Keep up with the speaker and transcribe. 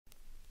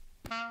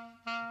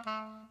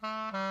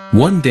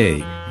One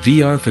day,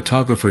 VR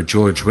photographer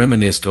George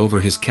reminisced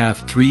over his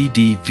CAF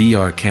 3D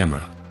VR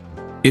camera.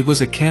 It was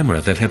a camera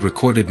that had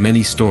recorded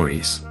many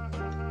stories.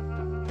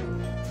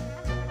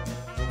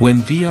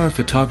 When VR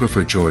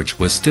photographer George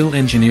was still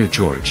Engineer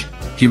George,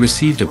 he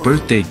received a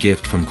birthday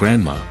gift from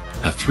Grandma,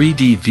 a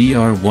 3D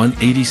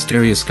VR180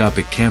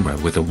 stereoscopic camera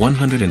with a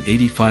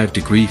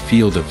 185-degree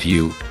field of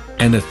view,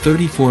 and a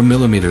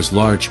 34mm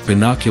large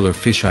binocular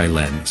fisheye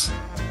lens.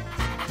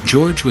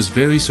 George was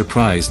very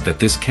surprised that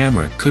this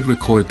camera could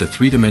record the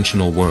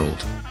three-dimensional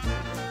world.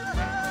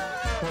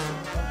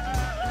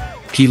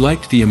 He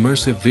liked the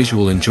immersive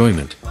visual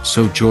enjoyment,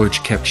 so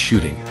George kept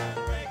shooting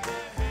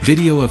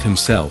video of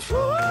himself,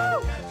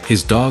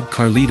 his dog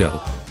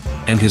Carlito,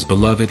 and his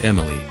beloved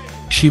Emily.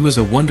 She was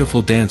a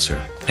wonderful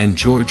dancer, and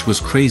George was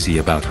crazy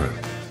about her.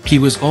 He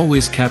was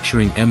always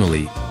capturing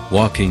Emily,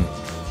 walking,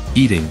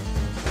 eating,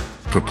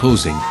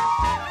 proposing,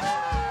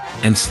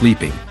 and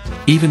sleeping,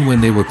 even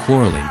when they were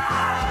quarreling,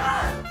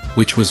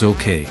 which was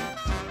okay.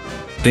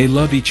 They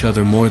love each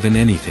other more than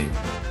anything.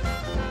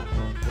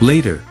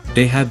 Later,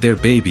 they had their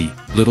baby,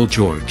 little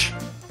George.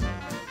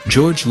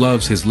 George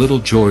loves his little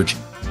George,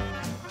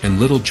 and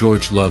little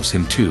George loves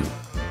him too.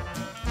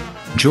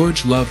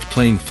 George loved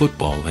playing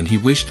football and he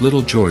wished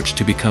little George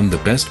to become the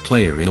best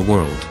player in the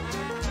world.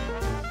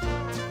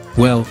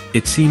 Well,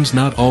 it seems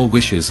not all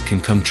wishes can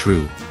come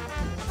true.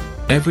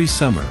 Every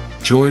summer,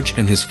 George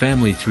and his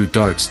family threw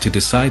darts to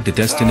decide the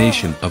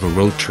destination of a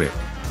road trip.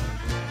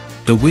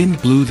 The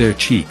wind blew their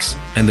cheeks,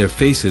 and their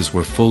faces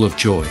were full of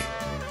joy.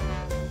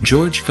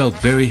 George felt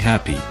very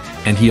happy,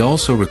 and he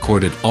also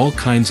recorded all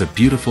kinds of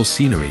beautiful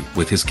scenery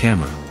with his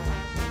camera.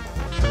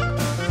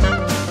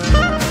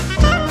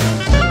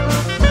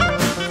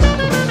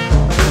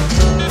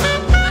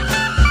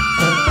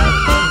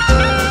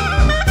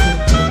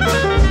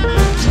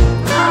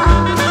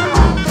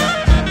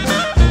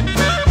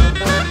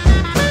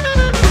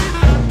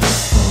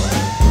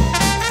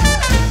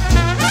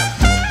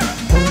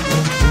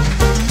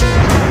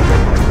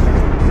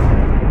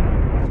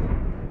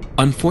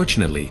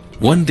 Unfortunately,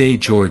 one day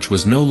George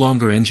was no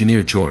longer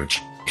Engineer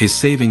George. His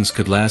savings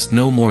could last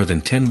no more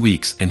than 10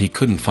 weeks and he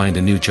couldn't find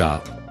a new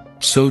job.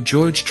 So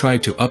George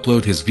tried to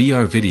upload his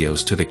VR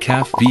videos to the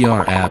CAF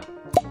VR app,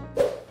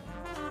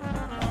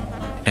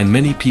 and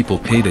many people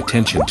paid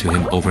attention to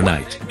him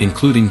overnight,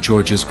 including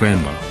George's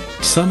grandma.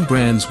 Some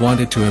brands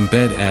wanted to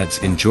embed ads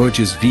in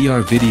George's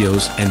VR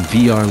videos and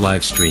VR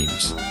live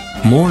streams.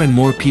 More and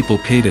more people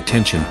paid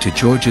attention to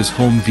George's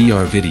home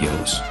VR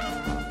videos.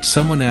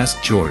 Someone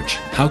asked George,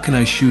 "How can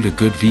I shoot a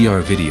good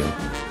VR video?"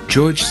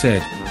 George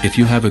said, "If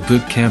you have a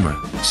good camera,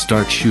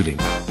 start shooting."